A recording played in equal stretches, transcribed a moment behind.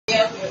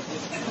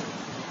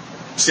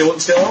Still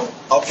on?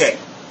 Okay.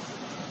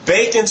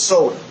 Baking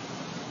soda.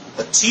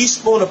 A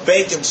teaspoon of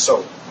baking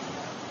soda.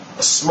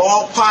 A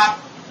small pot,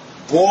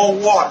 boil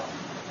water.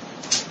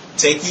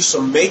 Take you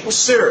some maple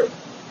syrup.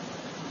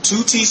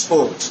 2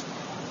 teaspoons.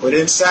 Put it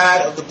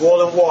inside of the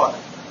boiling water.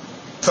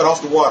 Cut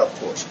off the water, of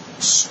course.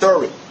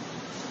 Stir it.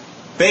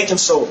 Baking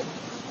soda.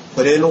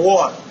 Put it in the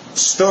water.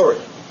 Stir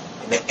it.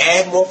 And to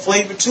add more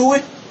flavor to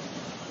it,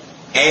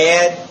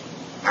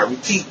 I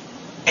repeat,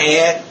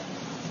 add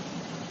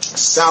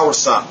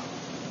soursop,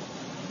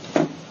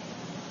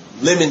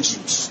 lemon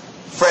juice,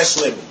 fresh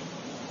lemon.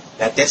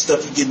 That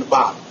stuff you get in the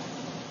bottle.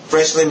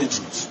 Fresh lemon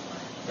juice,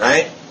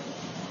 right?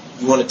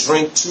 You want to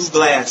drink 2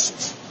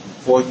 glasses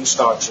before you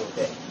start your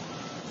day.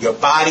 Your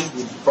body, when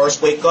you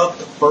first wake up,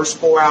 the first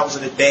 4 hours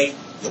of the day,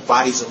 your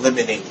body's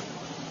eliminating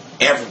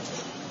everything.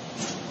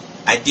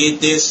 I did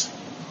this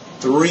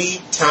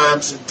 3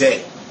 times a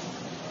day.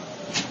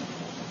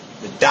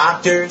 The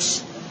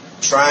doctors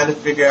trying to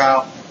figure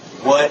out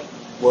what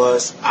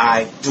was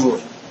I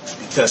doing.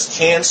 Because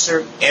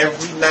cancer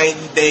every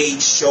 90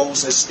 days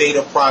shows a state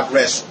of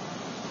progression.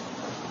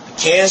 The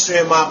cancer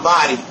in my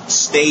body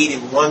stayed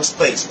in one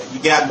place. Now, you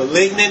got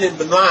malignant and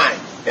benign.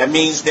 That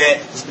means that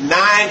it's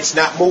benign, it's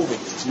not moving.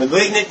 It's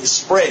malignant, it's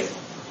spreading.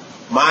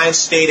 Mine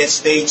stayed at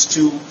stage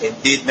 2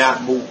 and did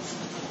not move.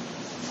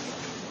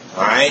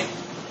 Alright?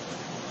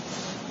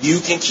 You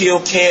can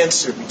kill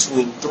cancer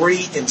between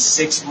 3 and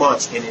 6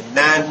 months, and in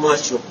 9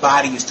 months your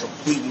body is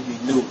completely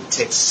renewed. It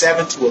takes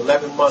 7 to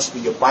 11 months for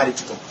your body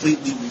to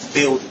completely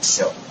rebuild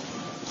itself.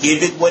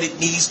 Give it what it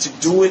needs to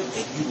do it,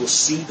 and you will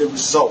see the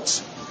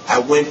results. I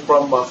went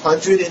from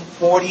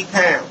 140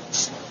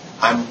 pounds.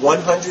 I'm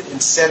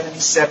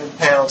 177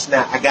 pounds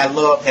now. I got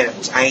love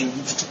handles. I ain't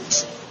used to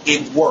it.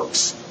 It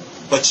works.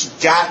 But you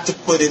got to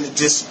put in the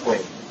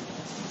discipline.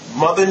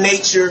 Mother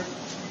Nature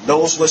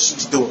knows what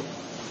she's doing.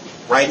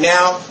 Right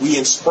now, we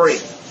in spring.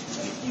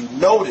 If you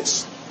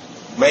notice,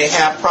 you may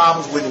have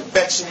problems with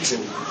infections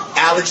and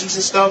allergies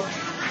and stuff.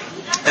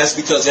 That's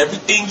because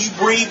everything you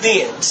breathe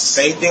in,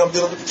 same thing I'm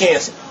dealing with the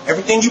cancer,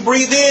 everything you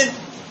breathe in,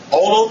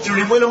 all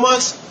through the winter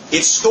months,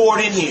 it's stored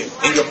in here,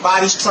 and your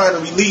body's trying to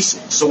release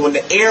it. So when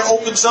the air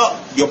opens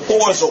up, your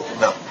pores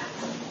open up.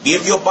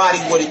 Give your body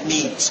what it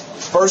needs.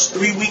 First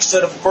 3 weeks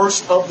of the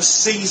first of the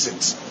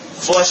seasons,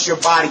 flush your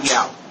body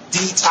out.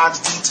 Detox,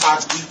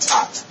 detox,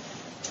 detox.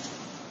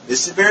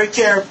 Listen very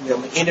carefully. I'm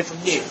going to end it from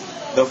here.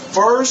 The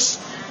first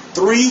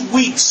 3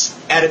 weeks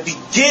at the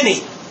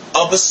beginning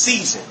of a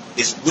season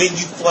is when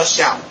you flush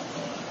out.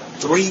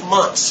 3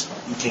 months,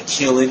 you can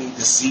kill any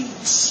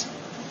disease.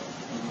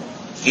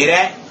 Hear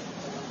that?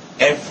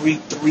 Every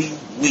 3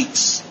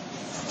 weeks.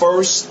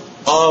 First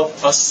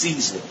of a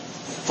season.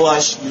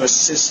 Flush your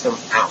system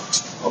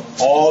out of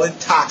all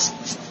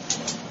toxins.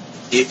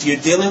 If you're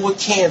dealing with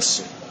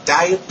cancer,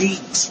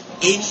 diabetes,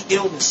 any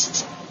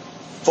illnesses,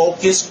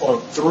 focus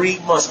on 3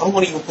 months. I'm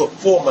going to even put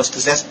 4 months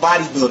because that's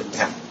bodybuilding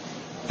time.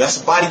 That's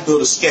a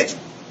bodybuilder schedule.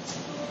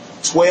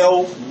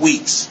 12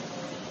 weeks.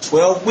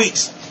 12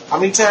 weeks. How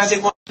many times they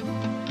want?